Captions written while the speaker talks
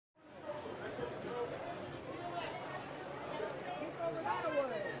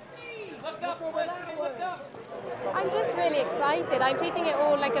I'm just really excited. I'm treating it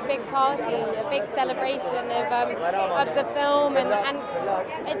all like a big party, a big celebration of the film, and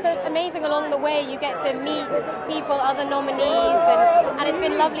it's amazing along the way. You get to meet people, other nominees, and it's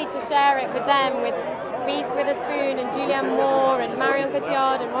been lovely to share it with them, with Reese Witherspoon and Julianne Moore and Marion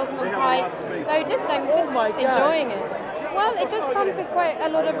Cotillard and Rosamund Pike. So I'm just enjoying it. Well, it just comes with quite a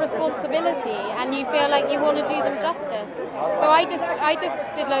lot of responsibility, and you feel like you want to do them justice. So I just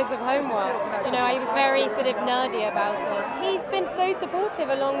did loads of homework. You know, I was very sort of nerdy about it. He's been so supportive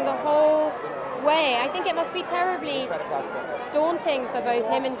along the whole way. I think it must be terribly daunting for both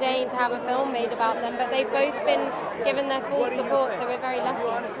him and Jane to have a film made about them, but they've both been given their full support, so we're very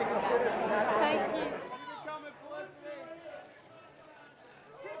lucky. Thank you.